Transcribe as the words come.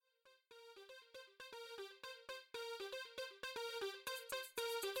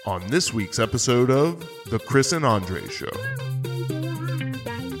on this week's episode of The Chris and Andre Show.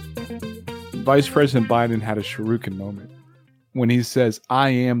 Vice President Biden had a shuriken moment when he says, I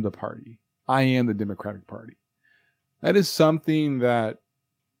am the party. I am the Democratic Party. That is something that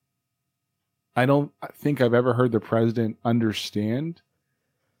I don't think I've ever heard the president understand,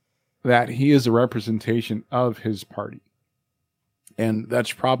 that he is a representation of his party. And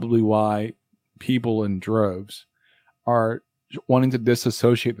that's probably why people in droves are wanting to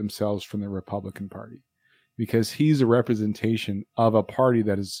disassociate themselves from the Republican Party, because he's a representation of a party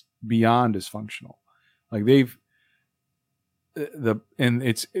that is beyond dysfunctional. Like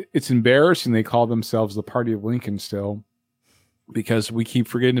it's embarrassing they call themselves the Party of Lincoln still, because we keep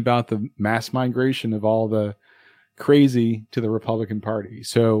forgetting about the mass migration of all the crazy to the Republican Party.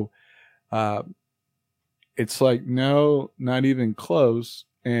 So it's like, no, not even close,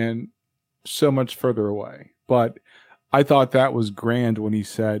 and so much further away. But I thought that was grand when he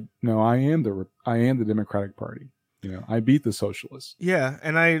said, no, I am the Democratic Party. You know, I beat the socialists. Yeah.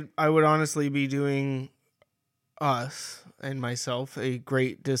 And I would honestly be doing us and myself a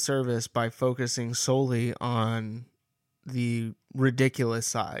great disservice by focusing solely on the ridiculous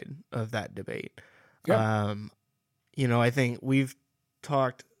side of that debate. Yeah. I think we've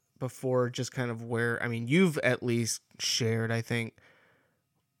talked before just kind of where, you've at least shared, I think,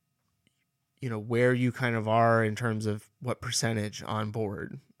 where you kind of are in terms of what percentage on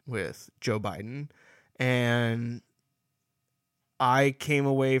board with Joe Biden. And I came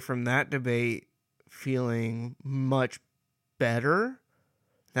away from that debate feeling much better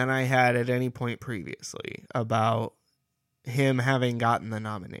than I had at any point previously about him having gotten the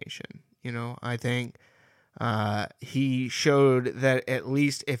nomination. I think he showed that, at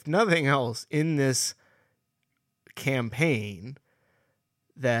least if nothing else in this campaign,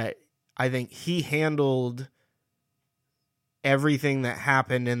 that I think he handled everything that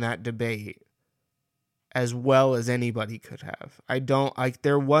happened in that debate as well as anybody could have.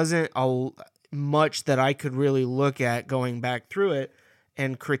 There wasn't much that I could really look at going back through it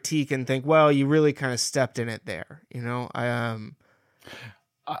and critique and think, well, you really kind of stepped in it there.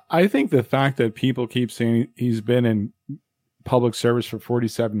 I think the fact that people keep saying he's been in public service for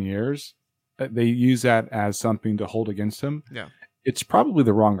 47 years, they use that as something to hold against him. Yeah. It's probably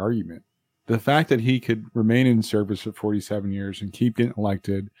the wrong argument. The fact that he could remain in service for 47 years and keep getting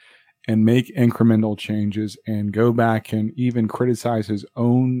elected and make incremental changes and go back and even criticize his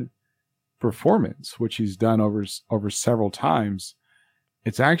own performance, which he's done over several times,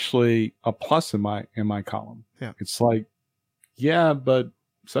 it's actually a plus in my column. Yeah. It's like, yeah, but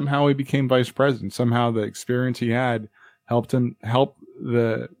somehow he became vice president. Somehow the experience he had help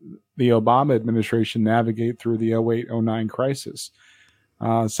the Obama administration navigate through the 08-09 crisis.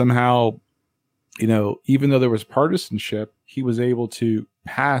 Somehow, even though there was partisanship, he was able to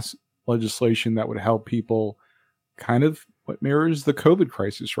pass legislation that would help people, kind of what mirrors the COVID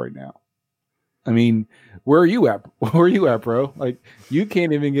crisis right now. I mean, where are you at? Where are you at, bro? Like, you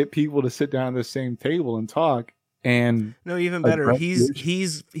can't even get people to sit down at the same table and talk. And no, even better,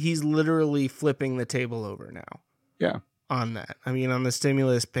 he's literally flipping the table over now. Yeah. On that. On the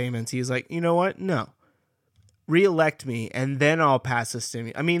stimulus payments, he's like, you know what? No. Reelect me, and then I'll pass a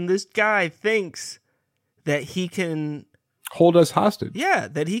stimulus. This guy thinks that he can hold us hostage. Yeah,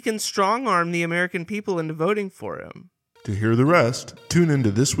 that he can strong arm the American people into voting for him. To hear the rest, tune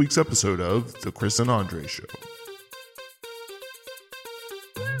into this week's episode of The Chris and Andre Show.